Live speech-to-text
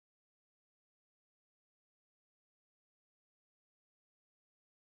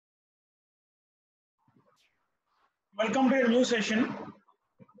Welcome to a new session.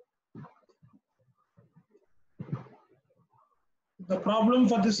 The problem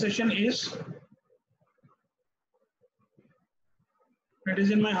for this session is, it is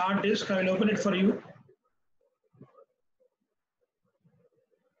in my hard disk. I will open it for you.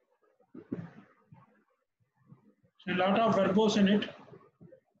 A lot of verbose in it,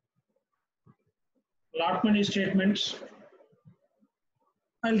 lot many statements.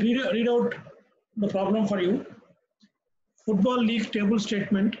 I'll read out the problem for you. Football league table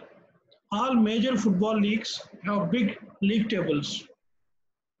statement. All major football leagues have big league tables.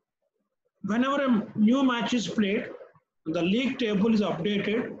 Whenever a new match is played, the league table is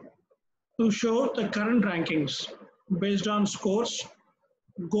updated to show the current rankings based on scores,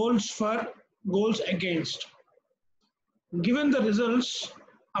 goals for, goals against. Given the results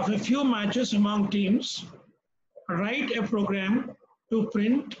of a few matches among teams, write a program to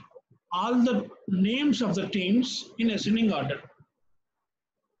print all the names of the teams in ascending order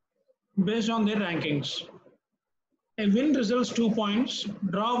based on their rankings. A win results 2 points,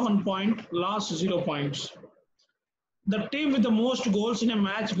 draw 1 point, loss 0 points. The team with the most goals in a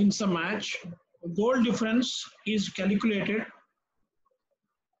match wins the match. Goal difference is calculated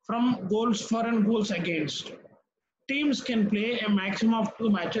from goals for and goals against. Teams can play a maximum of 2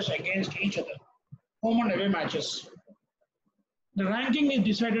 matches against each other, home and away matches. The ranking is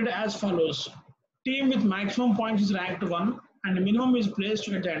decided as follows. Team with maximum points is ranked 1 and the minimum is placed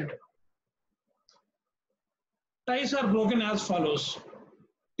at the end. Ties are broken as follows.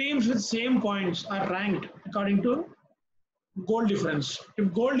 Teams with same points are ranked according to goal difference.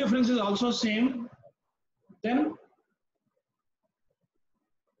 If goal difference is also same, then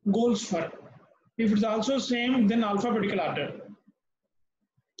goals for. If it's also same, then alphabetical order.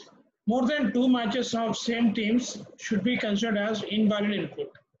 More than 2 matches of same teams should be considered as invalid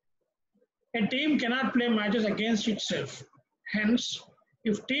input. A team cannot play matches against itself. Hence,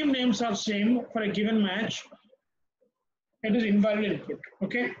 if team names are same for a given match, it is invalid input.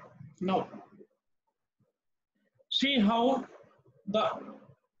 Okay. Now, see how the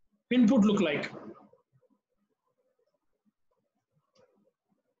input look like.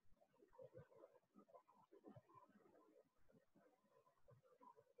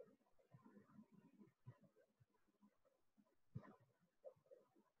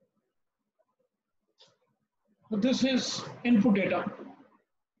 So this is input data.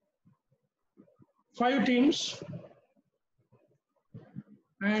 5 teams,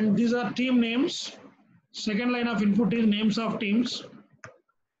 and these are team names. Second line of input is names of teams.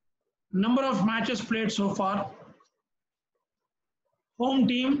 Number of matches played so far. Home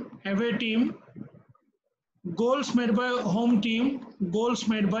team, away team. Goals made by home team, goals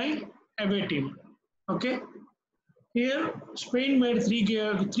made by away team. Okay. Here, Spain made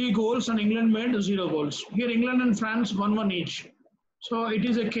 3 goals and England made 0 goals. Here, England and France 1-1 each. So it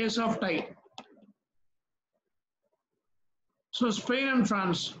is a case of tie. So Spain and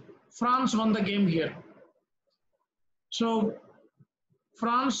France won the game here. So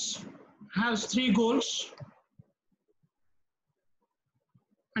France has 3 goals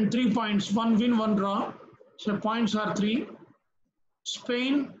and 3 points, 1 win, 1 draw. So points are 3.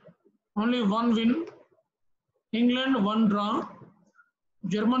 Spain only 1 win. England 1 draw,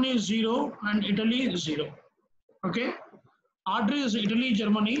 Germany 0 and Italy 0. Okay, order is Italy,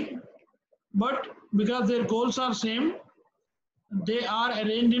 Germany, but because their goals are same, they are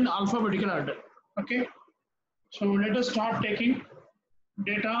arranged in alphabetical order. Okay, so let us start taking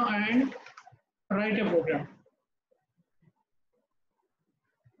data and write a program.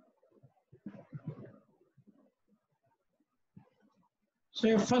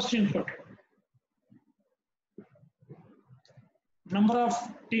 Say first input. Number of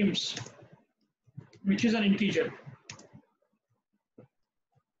teams, which is an integer.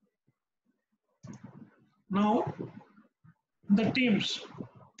 Now, the teams.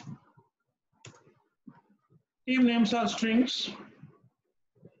 Team names are strings,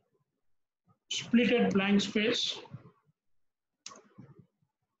 splitted blank space.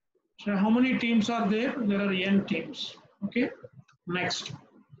 So how many teams are there? There are n teams. Okay. Next,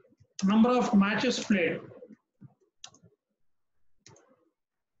 number of matches played.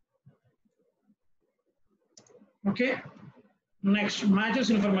 Okay, next, matches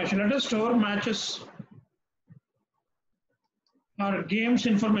information. Let us store matches or games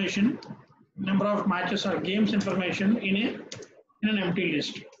information. Number of matches or games information in an empty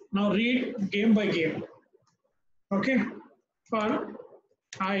list. Now read game by game. Okay, for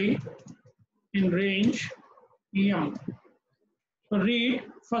I in range EM. So read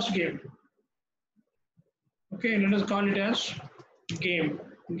first game. Okay, let us call it as game.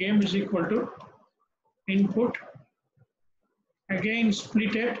 Game is equal to input Again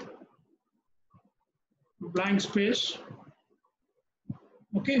split it, blank space.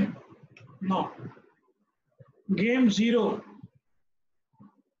 Okay. Now game 0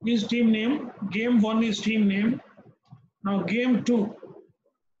 is team name, game 1 is team name. Now game 2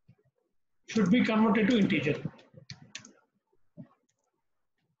 should be converted to integer.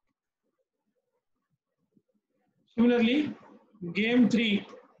 Similarly, game 3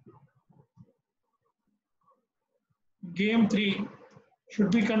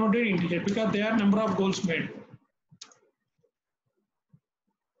 should be converted to integer because they are number of goals made.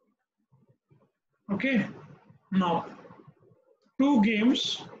 Okay. Now 2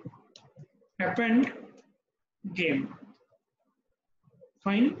 games append game.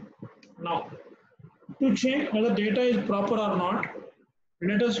 Fine. Now to check whether data is proper or not,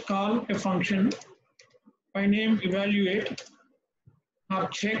 let us call a function by name evaluate or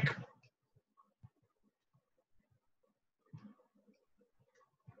check.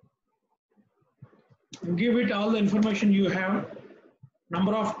 Give it all the information you have,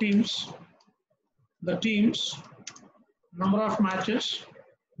 number of teams, the teams, number of matches,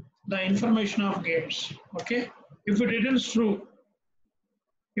 the information of games. Okay. If it returns true,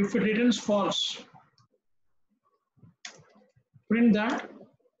 if it returns false, print that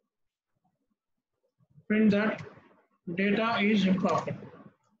data is improper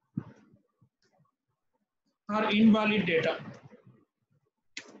or invalid data.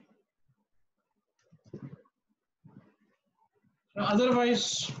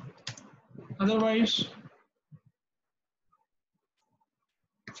 Otherwise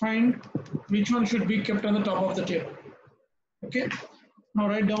find which one should be kept on the top of the table. Okay. Now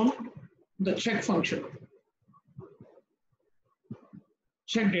write down the check function.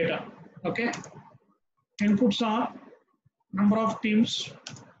 Check data. Okay. Inputs are number of teams,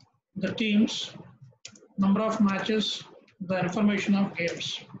 the teams, number of matches, the information of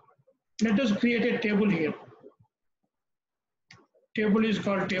games. Let us create a table here. Table is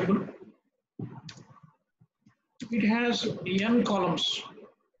called table. It has n columns.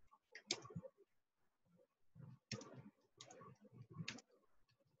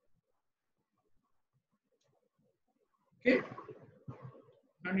 Okay.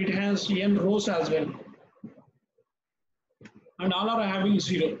 And it has n rows as well. And all are having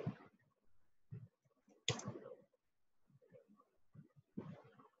 0.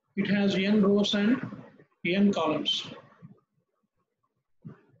 It has n rows and n columns.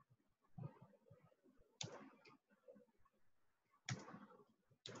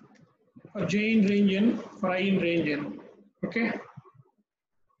 For j in range n, for I in range n. Okay.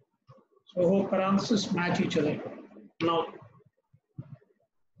 So hope parentheses match each other. Now,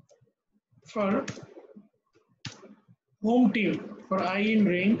 for home team, for I in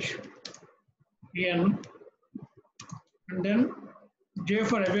range n, and then j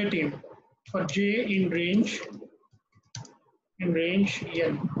for away team, for j in range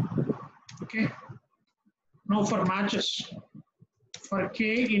n. Okay. Now for matches, for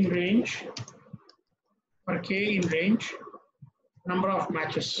k in range, number of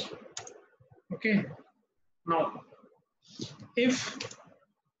matches. Okay. Now, if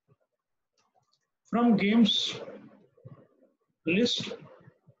from games list,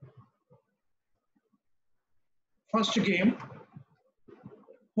 first game,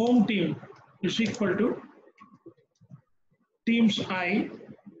 home team is equal to teams I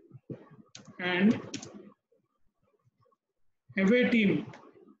and away team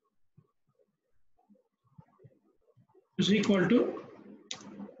is equal to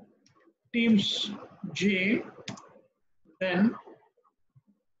teams J, then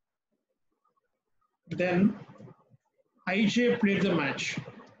IJ played the match.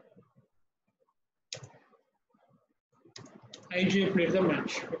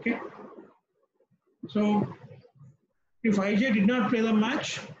 Okay. So if IJ did not play the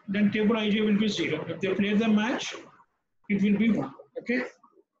match, then table IJ will be 0. If they play the match, it will be 1. Okay.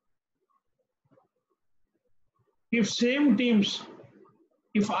 If same teams,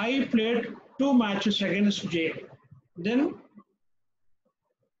 if I played 2 matches against J, then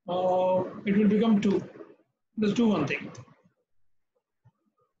it will become 2. Let's do one thing.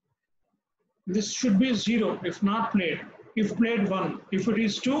 This should be 0 if not played. If played 1, if it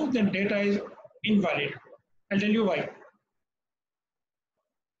is 2, then data is invalid. I'll tell you why.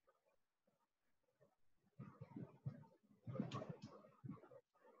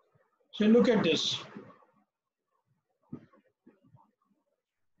 So look at this.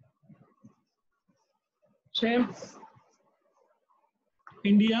 Same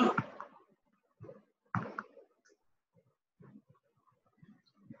India,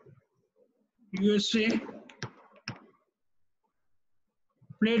 USA,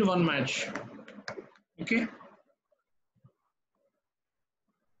 played one match. Okay.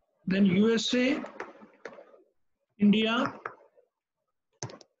 Then USA, India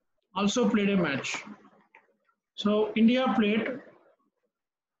also played a match. So India played,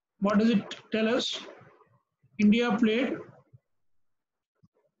 what does it tell us? India played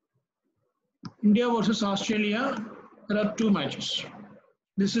India versus Australia. There are two matches.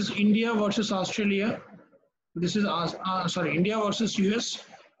 This is India versus Australia. This is India versus US.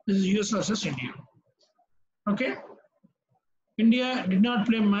 This is US versus India. Okay. India did not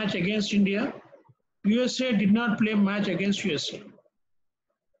play match against India. USA did not play match against USA.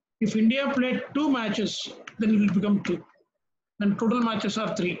 If India played two matches, then it will become two. Then total matches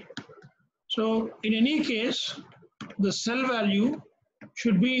are three. So in any case, the cell value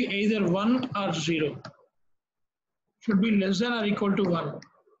should be either 1 or 0. Should be less than or equal to 1.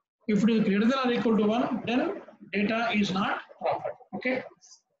 If it is greater than or equal to 1, then data is not proper. Okay.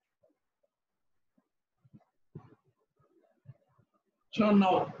 So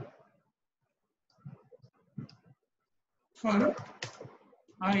now, for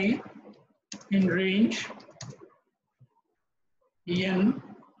I in range n,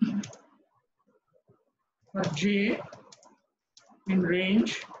 for j in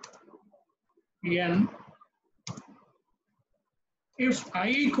range n, if I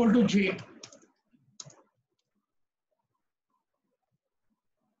equal to j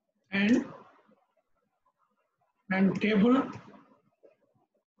and table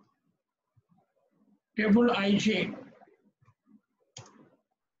ij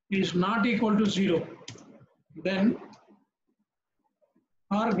is not equal to 0, then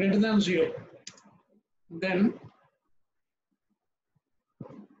or greater than 0, then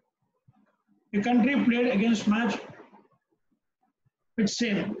a country played against match, it's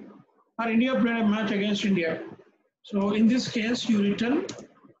same, or India played a match against India. So in this case, you return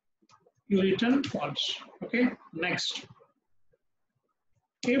false. Okay. Next,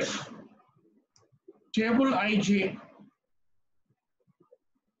 if table ij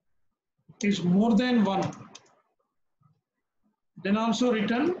is more than 1, then also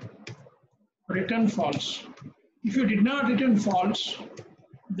return false. If you did not return false,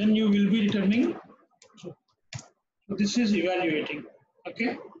 then you will be returning true. So this is evaluating.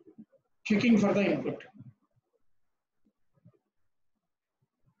 Okay. Checking for the input.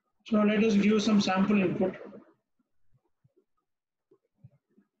 So let us give some sample input.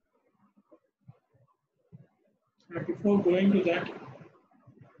 Before going to that,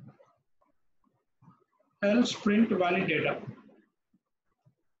 else print valid data.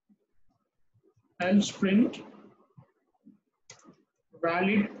 Else print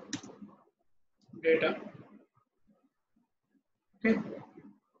valid data. Okay.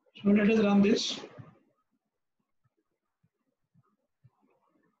 So let us run this.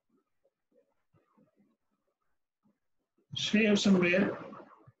 Save somewhere.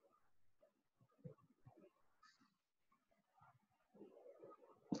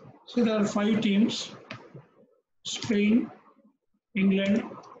 So there are 5 teams: Spain, England,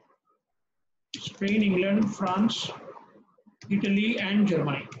 France, Italy, and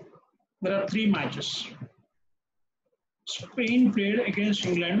Germany. There are 3 matches. Spain played against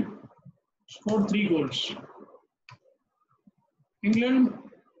England, scored 3 goals. England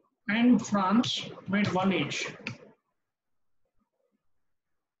and France made 1 each.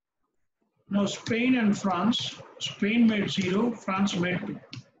 Now Spain and France, Spain made 0, France made 2.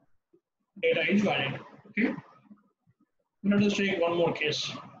 Data is valid. Okay. Let us take one more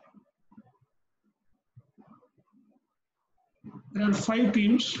case. There are 5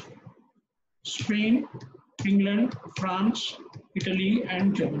 teams: Spain, England, France, Italy,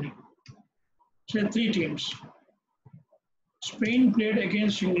 and Germany. So 3 teams. Spain played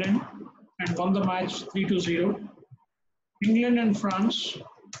against England and won the match 3-0. England and France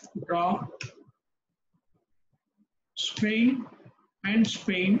draw. Spain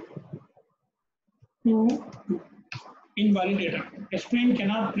 2-2. Invalid data. Spain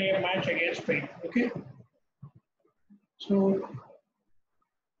cannot play a match against Spain. Okay. So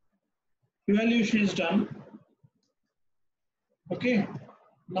evaluation is done. Okay.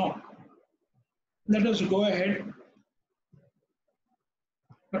 Now let us go ahead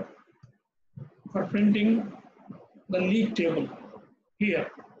for printing the league table here.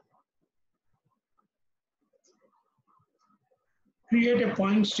 Create a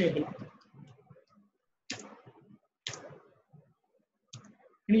points table.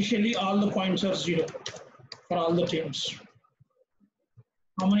 Initially, all the points are 0 for all the teams.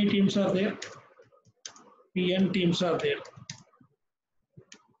 How many teams are there? N teams are there.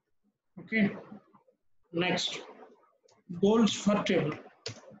 Okay. Next, goals for table.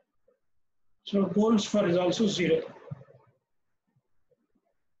 So goals for is also 0.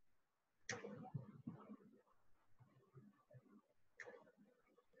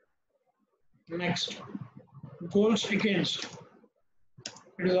 Next, goals against,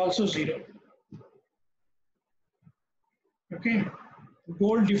 it is also 0. Okay,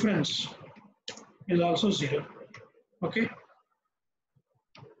 goal difference is also 0. Okay,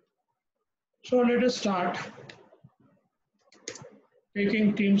 so let us start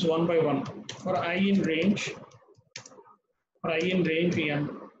taking teams one by one. For I in range n.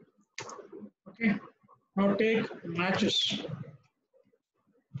 Okay, now take matches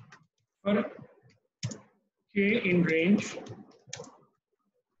for k in range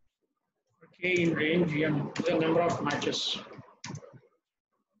m, the number of matches.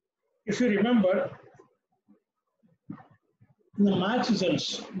 If you remember, in the match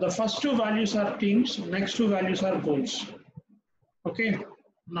results, the first two values are teams, next two values are goals. Okay,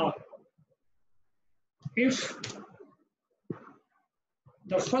 now if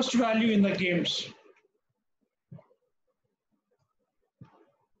the first value in the games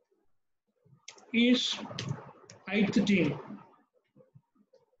is ith team,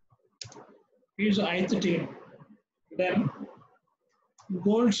 then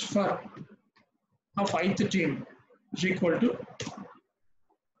goals for of ith team is equal to,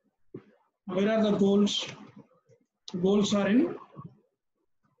 where are the goals? Goals are in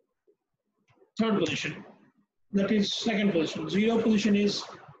third position, that is second position. 0 position is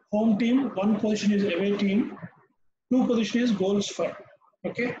home team, 1 position is away team, 2 position is goals for.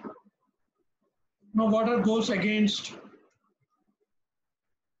 Okay, now what are goals against?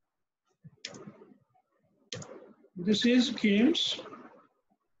 This is games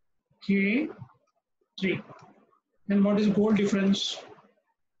K3. And what is goal difference?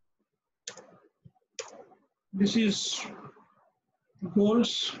 This is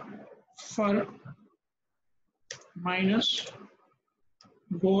goals for minus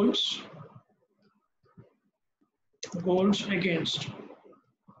goals against.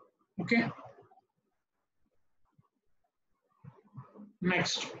 Okay.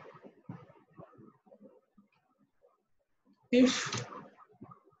 Next, if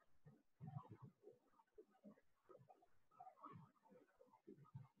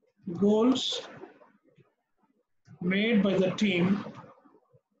goals made by the team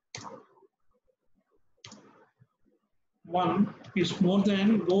 1 is more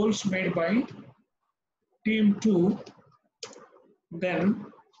than goals made by team 2, then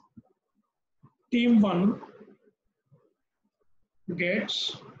team 1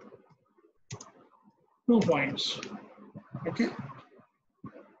 gets 2 points. Okay.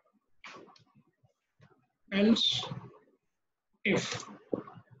 Else, if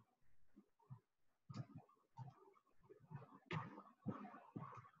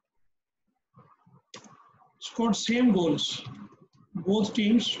scored same goals, both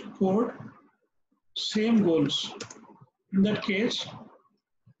teams scored same goals, in that case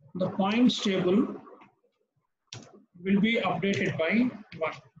the points table will be updated by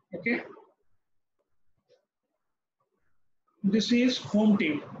 1. Okay, this is home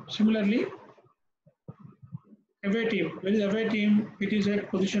team. Similarly, away team, where is away team? It is at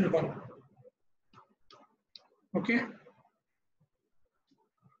position 1. Okay,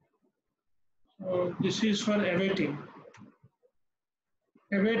 so this is for away team.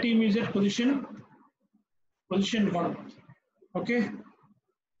 Away team is at position 1. Okay,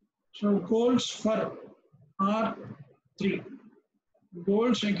 so goals for are 3,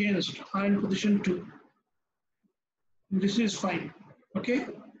 goals against are in position 2. This is fine. Okay,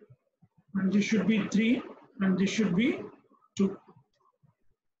 and this should be 3 and this should be 2,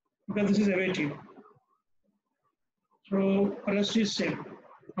 because this is away team. So rest is same.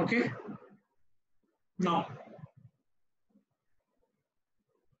 Okay, now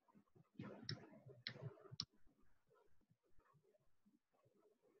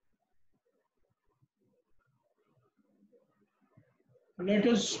let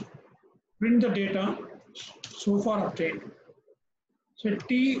us print the data so far obtained. So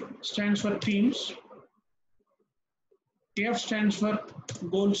T stands for teams, F stands for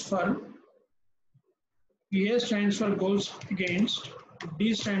goals for, A stands for goals against,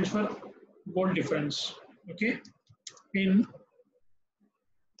 D stands for goal difference. Okay, in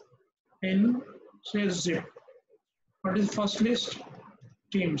say zip. What is first list?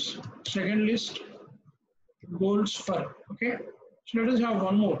 Teams. Second list, goals for. Okay, so let us have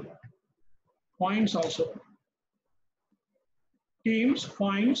one more. Points also. Teams,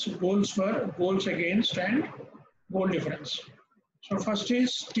 points, goals for, goals against, and goal difference. So first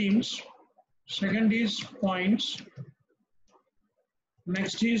is teams, second is points,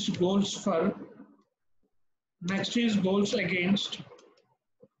 next is goals for, Next is goals against.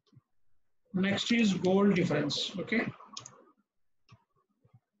 Next is goal difference. Okay.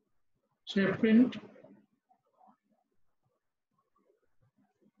 So print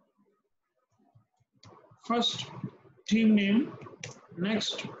first team name,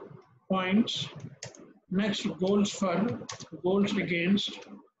 next points, next goals for, goals against,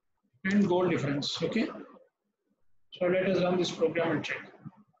 and goal difference. Okay. So let us run this program and check.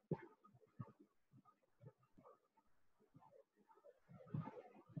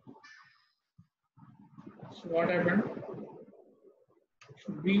 So what happened?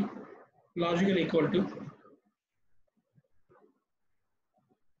 Should be logically equal to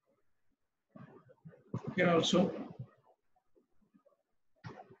here also.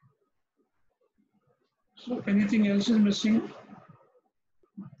 So anything else is missing?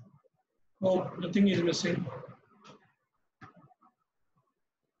 Oh, nothing is missing.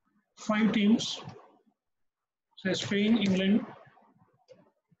 5 teams. So Spain, England,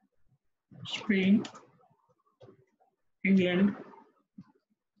 Spain, England,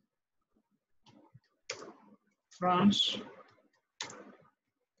 France,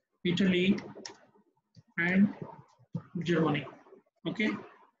 Italy, and Germany. Okay,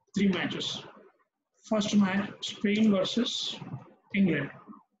 3 matches. First match, Spain versus England.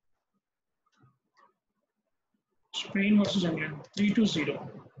 Spain versus England, 3-0.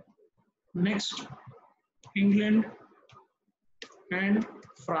 Next, England and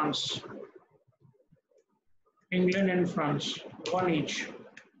France. England and France, 1 each.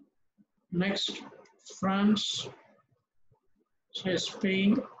 Next, France, say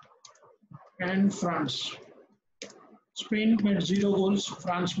Spain and France. Spain made 0 goals,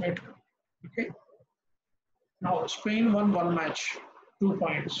 France made. Okay. Now Spain won 1 match, 2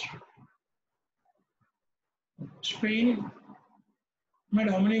 points. Spain made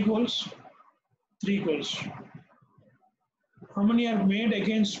how many goals? 3 goals. How many are made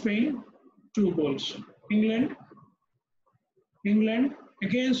against Spain? 2 goals. England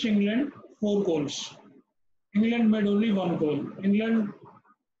against England, 4 goals. England made only 1 goal. England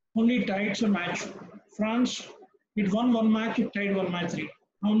only tied a match. France, it won 1 match, it tied 1 match 3.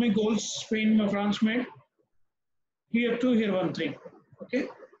 How many goals Spain and France made? Here 2, here 1, 3. Okay.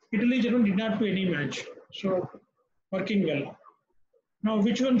 Italy, Germany did not play any match. So working well. Now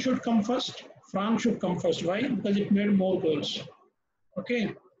which one should come first? France should come first. Why? Because it made more goals.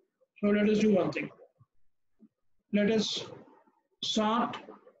 Okay. So let us do one thing. Let us sort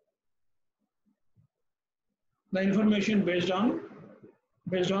the information based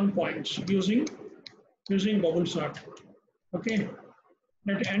on points using bubble sort. Okay.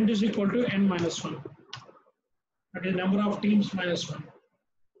 Let n is equal to n minus 1. That is number of teams minus 1.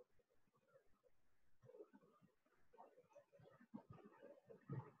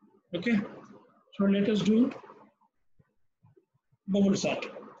 Okay. So let us do bubble sort.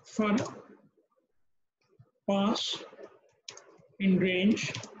 For pass in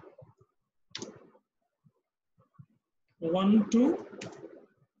range 1 to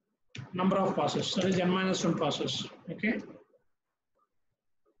number of passes, that is n minus 1 passes. Okay.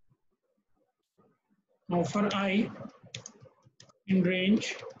 Now for I in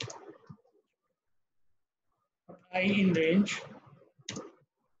range,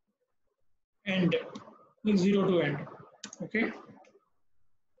 end is 0 to end. Okay.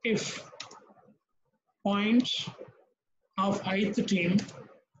 If points of ith team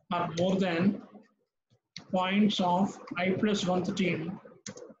are more than points of I plus 1th team,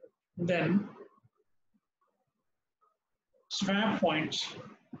 then swap points.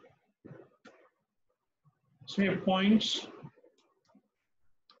 Say points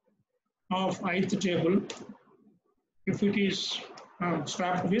of ith table, if it is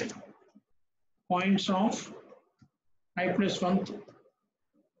swapped with points of I plus 1th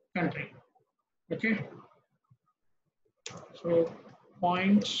country. Okay. So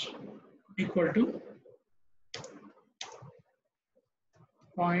points equal to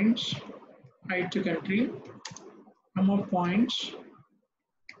points ith country, number of points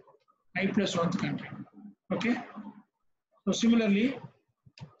I plus 1th country. Okay. So similarly,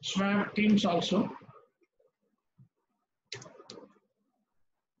 swap teams also.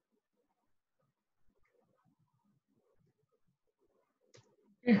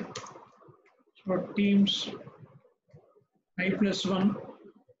 Okay. So teams I plus 1,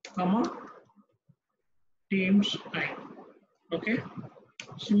 comma, teams I. Okay.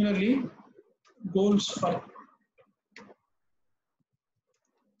 Similarly, goals for.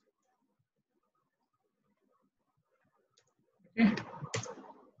 Okay.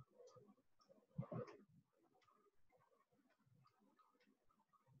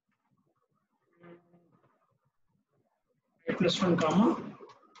 plus 1 comma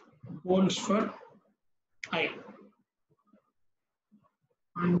goals for I,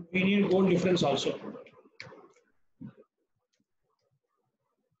 and we need goal difference also.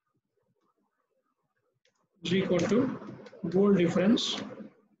 Is equal to goal difference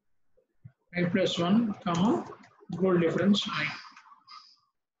I plus 1 comma goal difference I.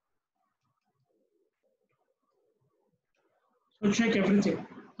 So check everything.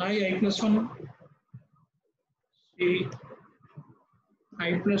 I plus 1, C,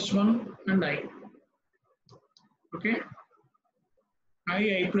 I plus 1 and I. Okay.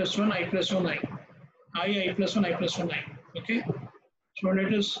 I plus 1, I plus 1, I plus 1, I plus 1, I. Okay. So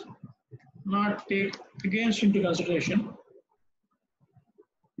let us not take against into consideration.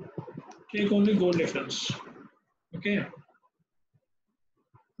 Take only goal difference. Okay.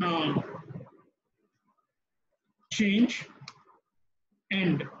 Now change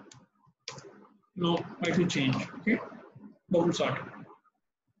and no, I will change. Okay. Bubble sort.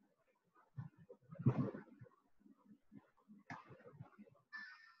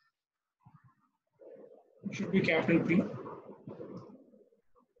 Should be capital P.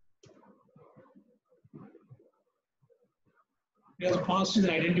 As past is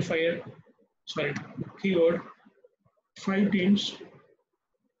an identifier, sorry, keyword. 5 teams: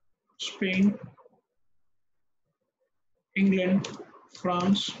 Spain, England,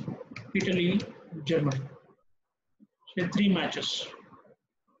 France, Italy, Germany. So 3 matches.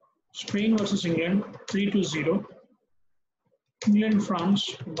 Spain versus England, 3-0. England,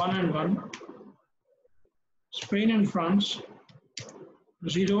 France, 1-1. Spain and France,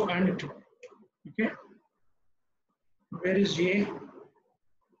 0 and 2. Okay. Where is A?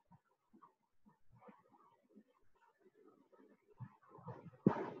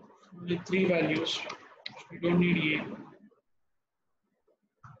 Only 3 values. We don't need A.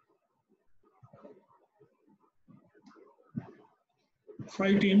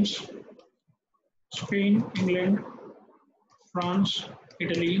 Five teams: Spain, England, France,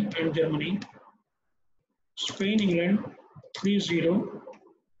 Italy, and Germany. Spain, England, 3-0.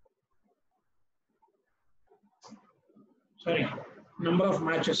 Sorry, number of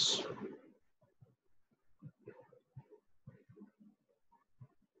matches.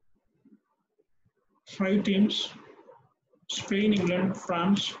 Five teams: Spain, England,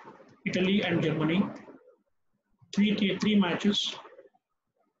 France, Italy, and Germany. Three matches.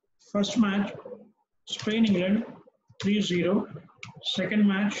 First match, Spain, England, 3-0. Second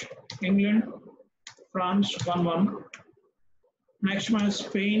match, England, France, 1-1. Next match,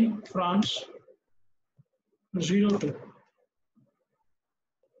 Spain, France, 0-2.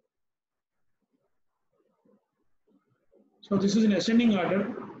 So this is in ascending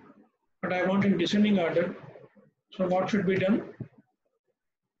order, but I want in descending order. So what should be done?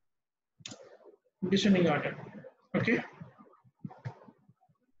 Descending order. Okay.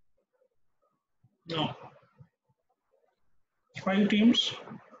 Now, 5 teams: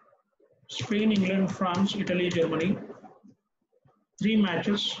 Spain, England, France, Italy, Germany. 3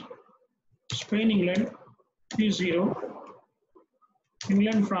 matches: Spain, England, 3-0.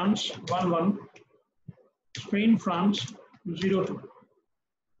 England, France, 1-1. Spain, France, 0-2.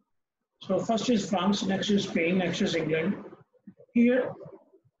 So first is France, next is Spain, next is England. Here,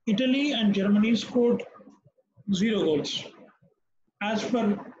 Italy and Germany scored 0 goals. As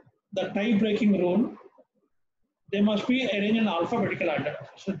per the tie-breaking rule, they must be arranged in alphabetical order.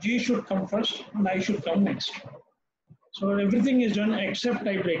 So G should come first and I should come next. So everything is done except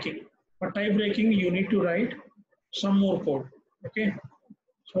tie-breaking. For tie-breaking, you need to write some more code. Okay.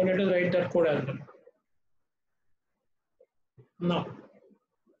 So let us write that code as well. Now,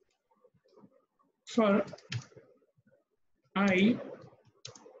 for I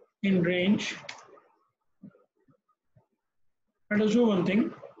in range, let us do one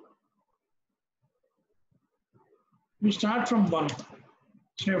thing. We start from 1,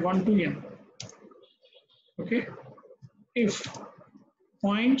 say 1 to n. Okay. If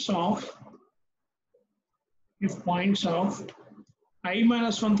points of I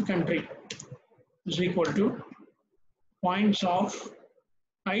minus 1th country is equal to points of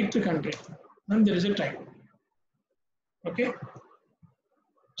ith country, then there is a tie. Okay.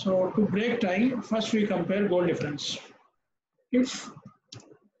 So to break tie, first we compare goal difference. If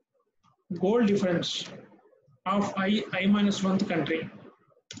goal difference of I minus 1th country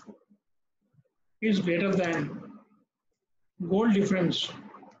is greater than goal difference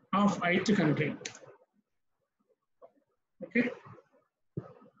of ith country. Okay.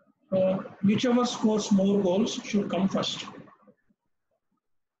 So whichever scores more goals should come first.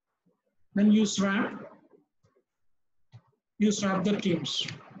 Then you swap the teams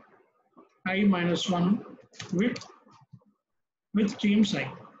I minus 1 with with teams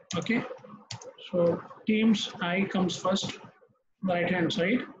I. Okay, so teams I comes first, the right hand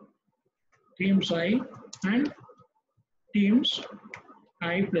side, teams I and teams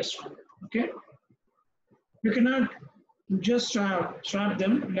I plus 1. Okay, you cannot just swap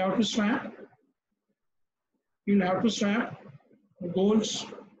them. You have to swap. You'll have to swap goals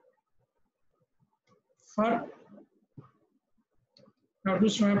for. You have to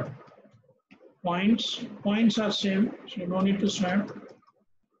swap points. Points are same, so you don't need to swap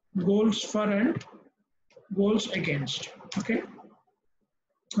goals for and goals against. Okay,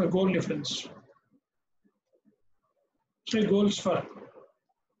 a goal difference. Say goals for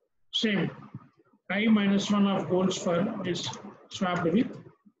same. I minus 1 of goals for is swapped with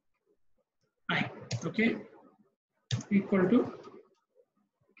I. Okay, equal to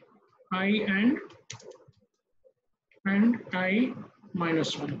I and I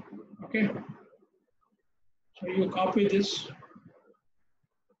minus 1. Okay, so you copy this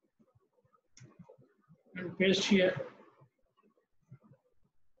and paste here.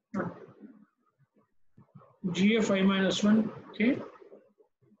 GF I minus 1. Okay,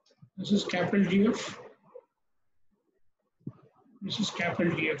 this is capital GF. This is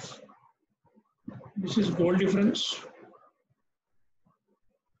capital GF. This is goal difference.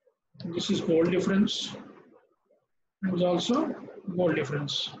 This is goal difference. And is also goal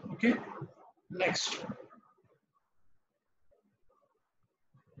difference. Okay, next.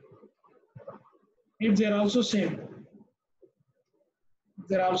 If they are also same,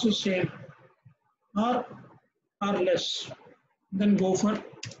 or less, then go for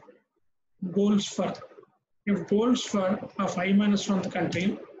goals for. If goals for of I minus 1 the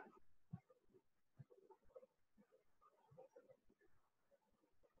country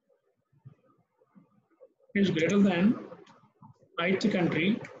is greater than ith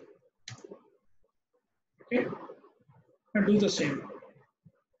country, okay, I do the same.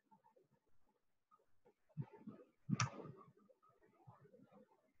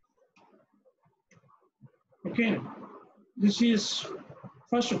 Okay, this is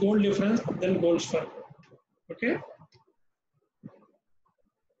first goal difference, then goals for. Okay,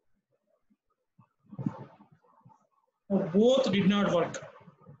 both did not work.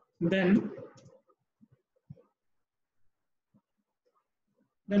 Then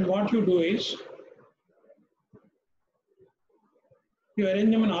what you do is you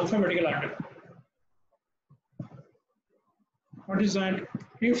arrange them in alphabetical order. What is that?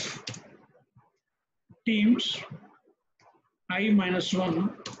 If teams I minus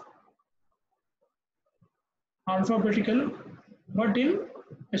 1 alphabetical but in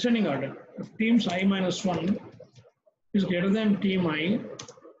ascending order. If teams I minus 1 is greater than team I,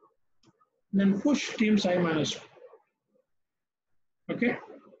 then push teams I minus 1. Okay?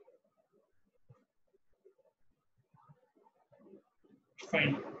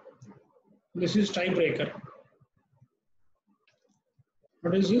 Fine. This is tiebreaker.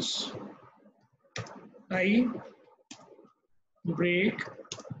 What is this? Tie break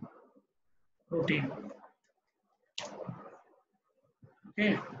routine.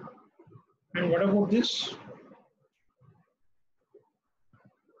 Okay. And what about this?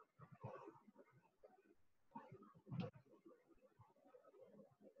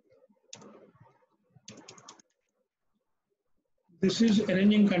 This is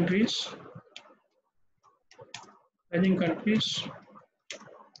arranging countries. Arranging countries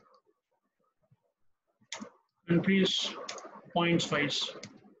points wise.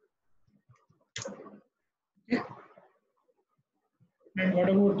 Okay. And what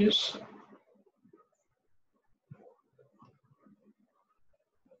about this?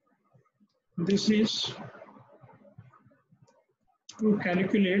 This is to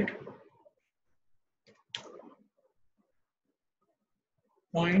calculate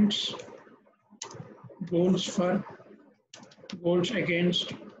points, goals for, goals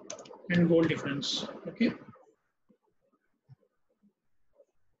against, and goal difference. Okay.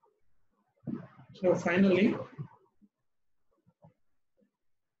 So finally,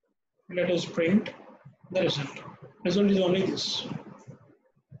 let us print the result. Result is only this.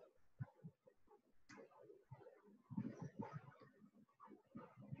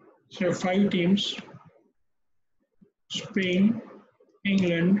 So 5 teams: Spain,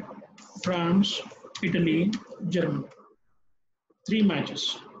 England, France, Italy, Germany. 3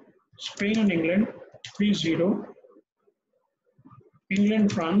 matches. Spain and England 3-0.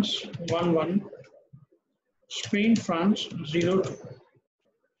 England, France 1-1. Spain, France 0-2.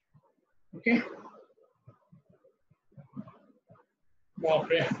 Okay.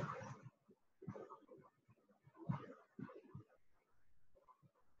 Baapre.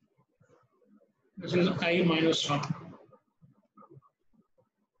 This is I minus 1.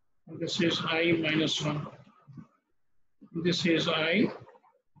 This is I minus 1. This is I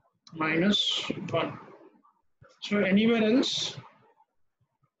minus 1. So anywhere else,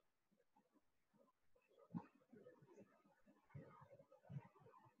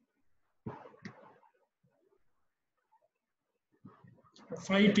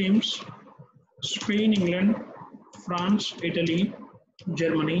 five teams: Spain, England, France, Italy,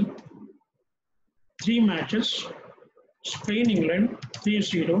 Germany. 3 matches: Spain, England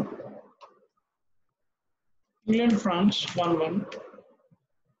 3-0, England, France 1-1,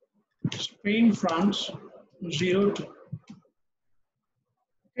 Spain, France 0-2.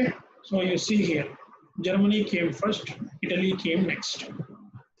 Okay, so you see here, Germany came first, Italy came next.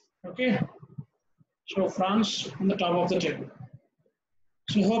 Okay, so France on the top of the table.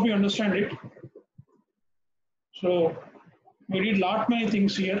 So hope you understand it. So we did lot many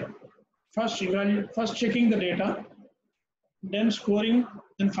things here. First checking the data, then scoring,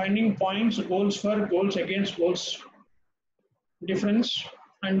 then finding points, goals for, goals against, goals difference,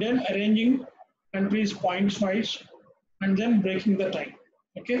 and then arranging countries points wise, and then breaking the tie.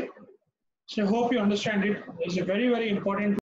 Okay, so I hope you understand it. It's a very important